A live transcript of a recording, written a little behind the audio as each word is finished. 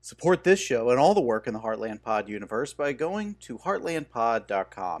Support this show and all the work in the Heartland Pod universe by going to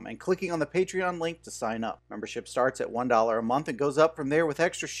heartlandpod.com and clicking on the Patreon link to sign up. Membership starts at $1 a month and goes up from there with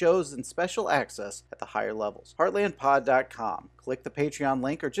extra shows and special access at the higher levels. heartlandpod.com. Click the Patreon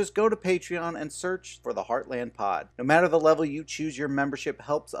link or just go to Patreon and search for the Heartland Pod. No matter the level you choose, your membership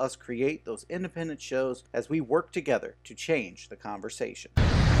helps us create those independent shows as we work together to change the conversation.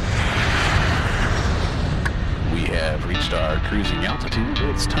 We have reached our cruising altitude.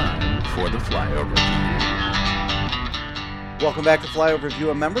 It's time for the Flyover Review. Welcome back to Flyover Review,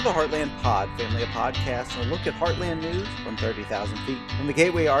 a member of the Heartland Pod family of podcasts, and a look at Heartland news from 30,000 feet. From the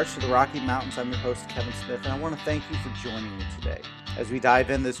Gateway Arch to the Rocky Mountains, I'm your host, Kevin Smith, and I want to thank you for joining me today. As we dive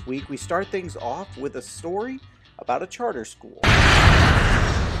in this week, we start things off with a story about a charter school.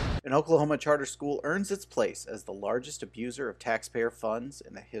 An Oklahoma charter school earns its place as the largest abuser of taxpayer funds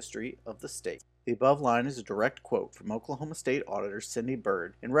in the history of the state. The above line is a direct quote from Oklahoma State Auditor Cindy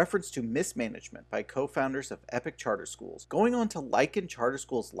Byrd in reference to mismanagement by co-founders of Epic Charter Schools, going on to liken charter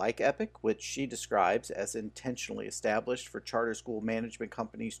schools like Epic, which she describes as intentionally established for charter school management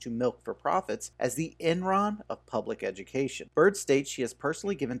companies to milk for profits, as the Enron of public education. Byrd states she has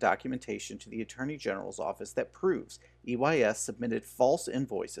personally given documentation to the Attorney General's office that proves EYS submitted false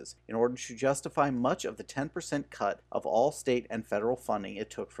invoices in order to justify much of the 10% cut of all state and federal funding it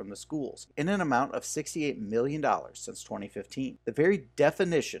took from the schools, in an amount of $68 million since 2015. The very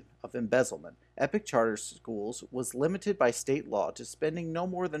definition of embezzlement, Epic Charter Schools was limited by state law to spending no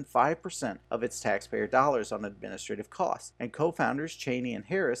more than 5% of its taxpayer dollars on administrative costs, and co-founders Cheney and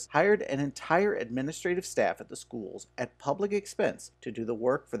Harris hired an entire administrative staff at the schools at public expense to do the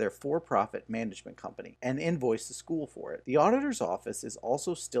work for their for-profit management company and invoice the school for it. The auditor's office is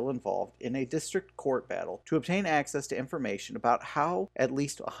also still involved in a district court battle to obtain access to information about how at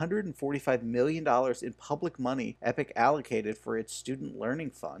least $145 million in public money Epic allocated for its student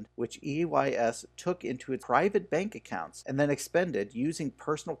learning fund, which EYS took into its private bank accounts and then expended using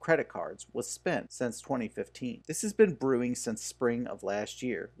personal credit cards, was spent since 2015. This has been brewing since spring of last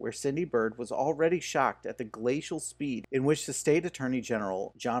year, where Cindy Byrd was already shocked at the glacial speed in which the state attorney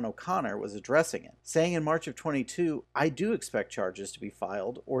general, John O'Connor, was addressing it, saying in March of 22, "I do expect charges to be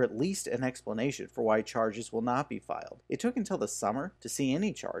filed, or at least an explanation for why charges will not be filed. It took until the summer to see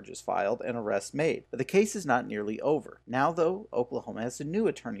any charges filed and arrests made, but the case is not nearly over. Now, though, Oklahoma has a new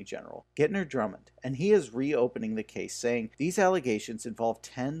attorney general, Gettner Drummond, and he is reopening the case, saying these allegations involve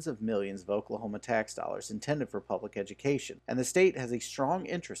tens of millions of Oklahoma tax dollars intended for public education, and the state has a strong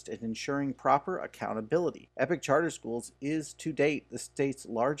interest in ensuring proper accountability. Epic Charter Schools is, to date, the state's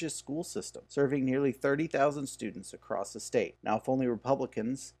largest school system, serving nearly 30,000 students across the state. Now, if only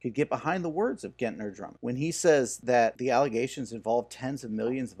Republicans could get behind the words of Gettner Drummond when he says that the allegations involve tens of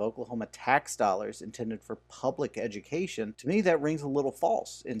millions of Oklahoma tax dollars intended for public education, to me that rings a little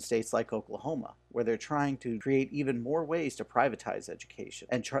false in states like Oklahoma, where they're trying to create even more ways to privatize education.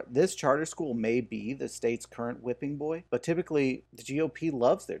 And this charter school may be the state's current whipping boy, but typically the GOP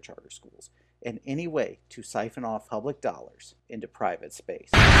loves their charter schools in any way to siphon off public dollars into private space.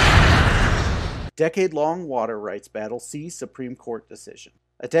 Decade-long water rights battle sees Supreme Court decision.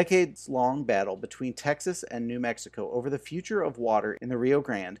 A decades-long battle between Texas and New Mexico over the future of water in the Rio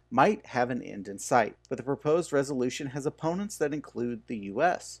Grande might have an end in sight, but the proposed resolution has opponents that include the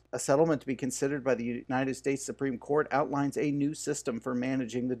U.S. A settlement to be considered by the United States Supreme Court outlines a new system for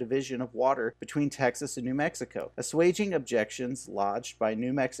managing the division of water between Texas and New Mexico, assuaging objections lodged by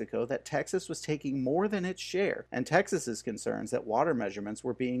New Mexico that Texas was taking more than its share, and Texas's concerns that water measurements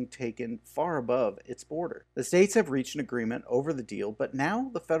were being taken far above its border. The states have reached an agreement over the deal, but now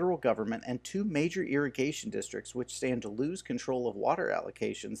the federal government and two major irrigation districts, which stand to lose control of water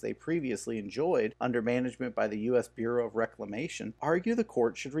allocations they previously enjoyed under management by the U.S. Bureau of Reclamation, argue the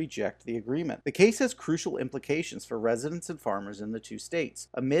court should reject the agreement. The case has crucial implications for residents and farmers in the two states,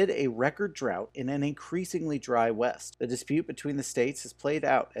 amid a record drought in an increasingly dry West. The dispute between the states has played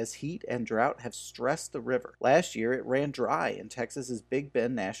out as heat and drought have stressed the river. Last year, it ran dry in Texas's Big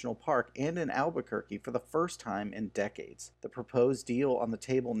Bend National Park and in Albuquerque for the first time in decades. The proposed deal on the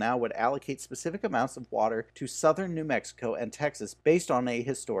table now would allocate specific amounts of water to southern New Mexico and Texas based on a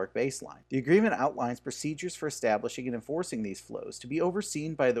historic baseline. The agreement outlines procedures for establishing and enforcing these flows to be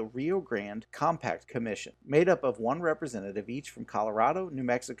overseen by the Rio Grande Compact Commission, made up of one representative each from Colorado, New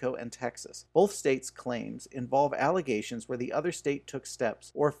Mexico, and Texas. Both states' claims involve allegations where the other state took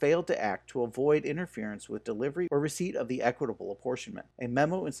steps or failed to act to avoid interference with delivery or receipt of the equitable apportionment. A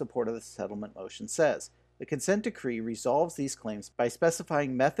memo in support of the settlement motion says, The consent decree resolves these claims by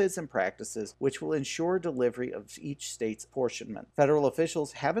specifying methods and practices which will ensure delivery of each state's apportionment. Federal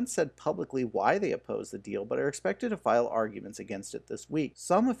officials haven't said publicly why they oppose the deal, but are expected to file arguments against it this week.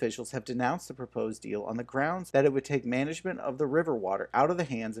 Some officials have denounced the proposed deal on the grounds that it would take management of the river water out of the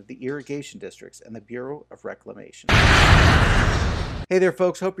hands of the irrigation districts and the Bureau of Reclamation. Hey there,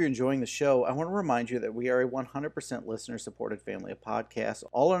 folks. Hope you're enjoying the show. I want to remind you that we are a 100% listener-supported family of podcasts,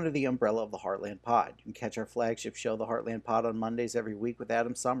 all under the umbrella of the Heartland Pod. You can catch our flagship show, the Heartland Pod, on Mondays every week with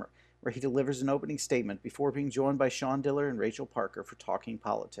Adam Summer, where he delivers an opening statement before being joined by Sean Diller and Rachel Parker for Talking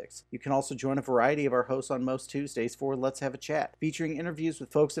Politics. You can also join a variety of our hosts on most Tuesdays for Let's Have a Chat, featuring interviews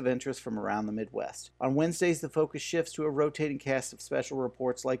with folks of interest from around the Midwest. On Wednesdays, the focus shifts to a rotating cast of special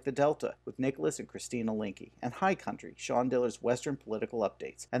reports like The Delta with Nicholas and Christina Linke, and High Country, Sean Diller's Western political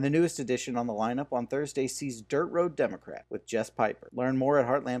updates. And the newest edition on the lineup on Thursday sees Dirt Road Democrat with Jess Piper. Learn more at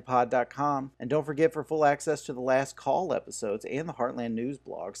heartlandpod.com, and don't forget, for full access to the Last Call episodes and the Heartland News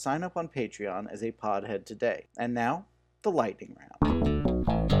blog, sign up on Patreon as a podhead today. And now, the lightning round.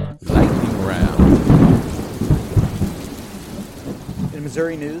 Lightning round. In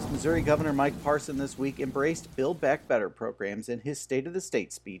Missouri news, Missouri Governor Mike Parson this week embraced Build Back Better programs in his State of the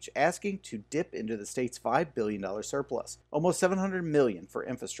State speech, asking to dip into the state's $5 billion surplus, almost $700 million for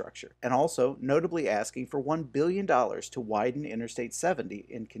infrastructure, and also notably asking for $1 billion to widen Interstate 70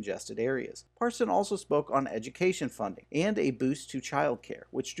 in congested areas. Parson also spoke on education funding and a boost to child care,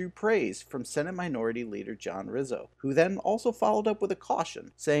 which drew praise from Senate Minority Leader John Rizzo, who then also followed up with a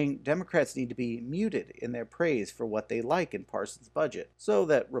caution, saying Democrats need to be muted in their praise for what they like in Parson's budget, so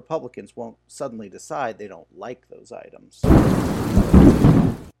that Republicans won't suddenly decide they don't like those items.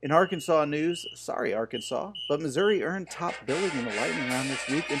 In Arkansas news, sorry Arkansas, but Missouri earned top billing in the lightning round this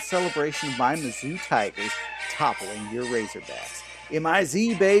week in celebration of my Mizzou Tigers toppling your Razorbacks.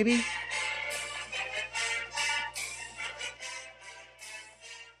 M-I-Z, baby!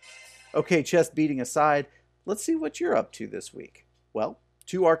 Okay, chest beating aside, let's see what you're up to this week. Well,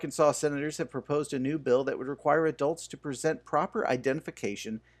 2 Arkansas senators have proposed a new bill that would require adults to present proper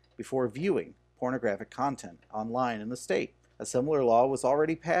identification before viewing pornographic content online in the state. A similar law was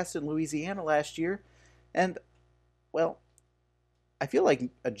already passed in Louisiana last year, and, well, I feel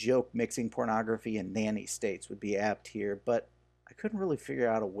like a joke mixing pornography and nanny states would be apt here, but I couldn't really figure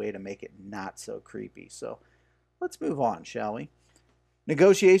out a way to make it not so creepy, so let's move on, shall we?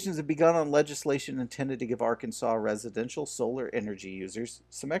 Negotiations have begun on legislation intended to give Arkansas residential solar energy users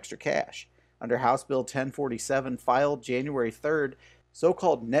some extra cash. Under House Bill 1047, filed January 3rd,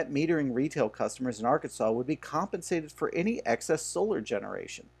 so-called net metering retail customers in Arkansas would be compensated for any excess solar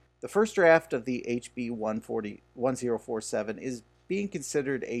generation. The first draft of the HB 1047 is being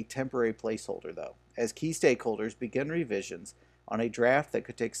considered a temporary placeholder, though, as key stakeholders begin revisions on a draft that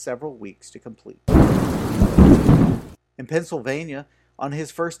could take several weeks to complete. In Pennsylvania, on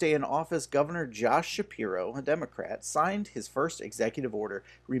his first day in office, Governor Josh Shapiro, a Democrat, signed his first executive order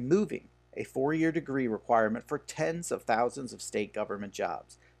removing a 4-year degree requirement for tens of thousands of state government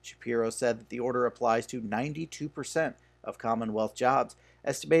jobs. Shapiro said that the order applies to 92% of Commonwealth jobs,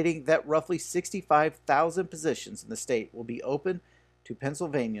 estimating that roughly 65,000 positions in the state will be open to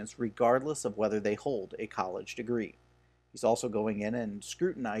Pennsylvanians regardless of whether they hold a college degree. He's also going in and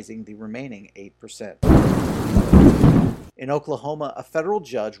scrutinizing the remaining 8%. In Oklahoma, a federal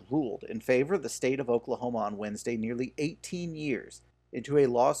judge ruled in favor of the state of Oklahoma on Wednesday, nearly 18 years into a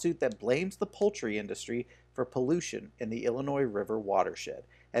lawsuit that blames the poultry industry for pollution in the Illinois River watershed,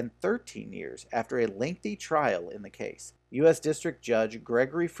 and 13 years after a lengthy trial in the case. U.S. District Judge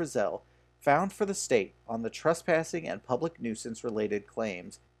Gregory Frizzell found for the state on the trespassing and public nuisance-related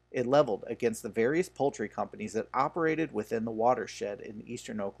claims it leveled against the various poultry companies that operated within the watershed in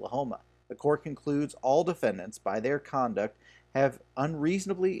eastern Oklahoma. The court concludes all defendants, by their conduct, have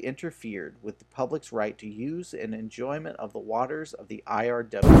unreasonably interfered with the public's right to use and enjoyment of the waters of the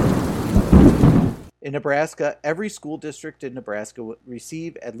IRW. In Nebraska, every school district in Nebraska will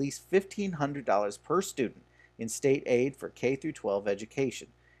receive at least $1,500 per student in state aid for K-12 education,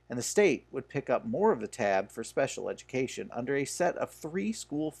 and the state would pick up more of the tab for special education under a set of 3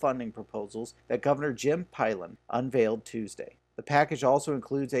 school funding proposals that Governor Jim Pilon unveiled Tuesday. The package also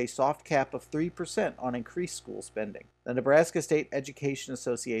includes a soft cap of 3% on increased school spending. The Nebraska State Education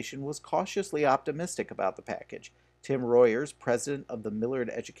Association was cautiously optimistic about the package. Tim Royers, president of the Millard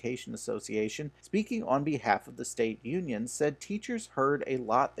Education Association, speaking on behalf of the state union, said teachers heard a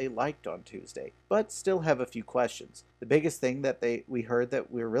lot they liked on Tuesday, but still have a few questions. The biggest thing that we heard that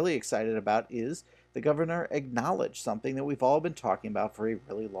we're really excited about is the governor acknowledged something that we've all been talking about for a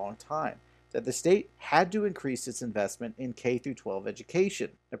really long time. that the state had to increase its investment in K-12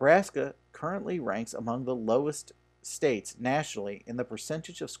 education. Nebraska currently ranks among the lowest states nationally in the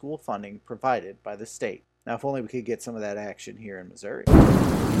percentage of school funding provided by the state. Now, if only we could get some of that action here in Missouri.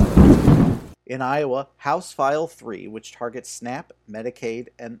 In Iowa, House File 3, which targets SNAP, Medicaid,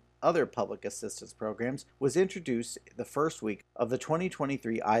 and other public assistance programs, was introduced the first week of the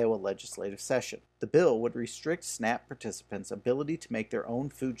 2023 Iowa legislative session. The bill would restrict SNAP participants' ability to make their own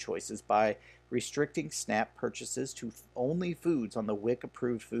food choices by restricting SNAP purchases to only foods on the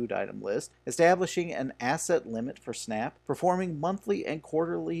WIC-approved food item list, establishing an asset limit for SNAP, performing monthly and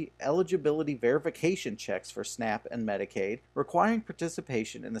quarterly eligibility verification checks for SNAP and Medicaid, requiring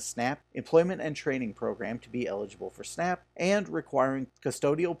participation in the SNAP Employment and Training Program to be eligible for SNAP, and requiring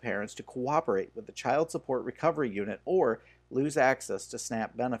custodial parents to cooperate with the Child Support Recovery Unit or lose access to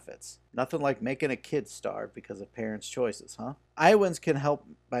SNAP benefits. Nothing like making a kid starve because of parents' choices, huh? Iowans can help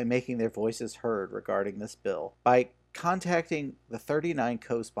by making their voices heard regarding this bill by contacting the 39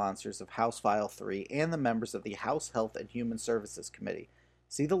 co-sponsors of House File 3 and the members of the House Health and Human Services Committee.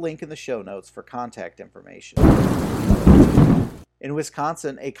 See the link in the show notes for contact information. In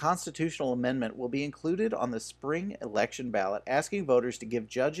Wisconsin, a constitutional amendment will be included on the spring election ballot asking voters to give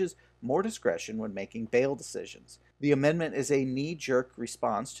judges more discretion when making bail decisions. The amendment is a knee-jerk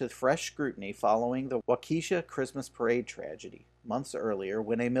response to fresh scrutiny following the Waukesha Christmas parade tragedy months earlier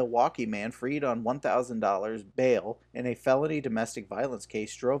when a Milwaukee man freed on $1,000 bail in a felony domestic violence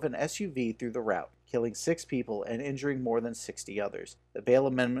case drove an SUV through the route, killing 6 people and injuring more than 60 others. The bail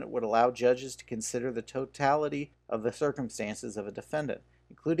amendment would allow judges to consider the totality of the circumstances of a defendant,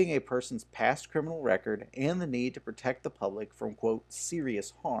 including a person's past criminal record and the need to protect the public from, quote,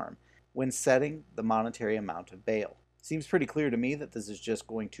 serious harm when setting the monetary amount of bail. Seems pretty clear to me that this is just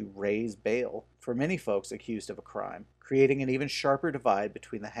going to raise bail for many folks accused of a crime, creating an even sharper divide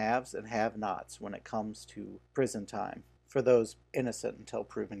between the haves and have-nots when it comes to prison time for those innocent until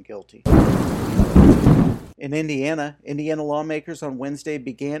proven guilty. In Indiana lawmakers on Wednesday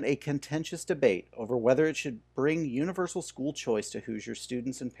began a contentious debate over whether it should bring universal school choice to Hoosier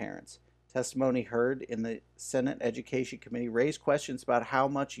students and parents. Testimony heard in the Senate Education Committee raised questions about how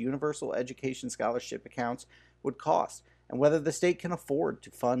much universal education scholarship accounts would cost and whether the state can afford to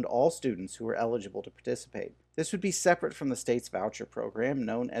fund all students who are eligible to participate. This would be separate from the state's voucher program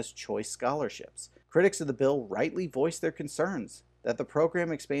known as choice scholarships. Critics of the bill rightly voiced their concerns that the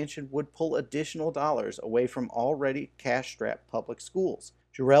program expansion would pull additional dollars away from already cash-strapped public schools.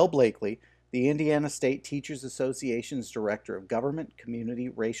 Jarrell Blakely, the Indiana State Teachers Association's Director of Government, Community,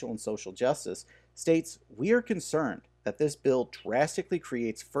 Racial, and Social Justice, states, "We are concerned that this bill drastically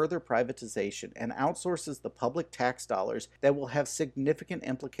creates further privatization and outsources the public tax dollars that will have significant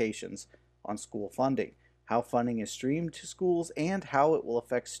implications on school funding, how funding is streamed to schools, and how it will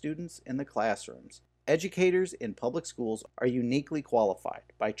affect students in the classrooms. Educators in public schools are uniquely qualified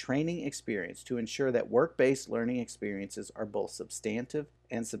by training experience to ensure that work-based learning experiences are both substantive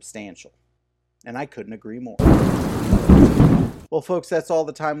and substantial." And I couldn't agree more. Well, folks, that's all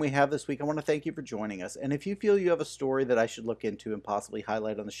the time we have this week. I want to thank you for joining us. And if you feel you have a story that I should look into and possibly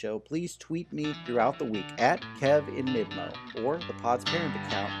highlight on the show, please tweet me throughout the week at KevInMidmo or the pod's parent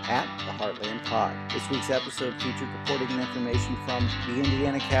account at the Heartland Pod. This week's episode featured reporting and information from the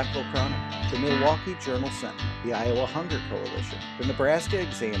Indiana Capital Chronicle, the Milwaukee Journal-Sentinel, the Iowa Hunger Coalition, the Nebraska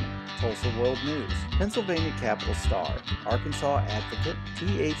Examiner, Tulsa World News, Pennsylvania Capital Star, Arkansas Advocate,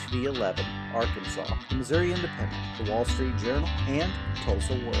 THV 11, Arkansas, the Missouri Independent, the Wall Street Journal, and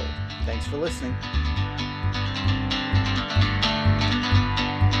Tulsa World. Thanks for listening.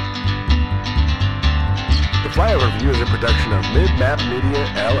 The Flyover Review is a production of Mid-Map Media,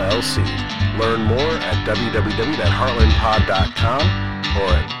 LLC. Learn more at www.heartlandpod.com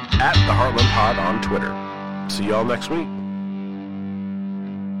or at the Heartland Pod on Twitter. See y'all next week.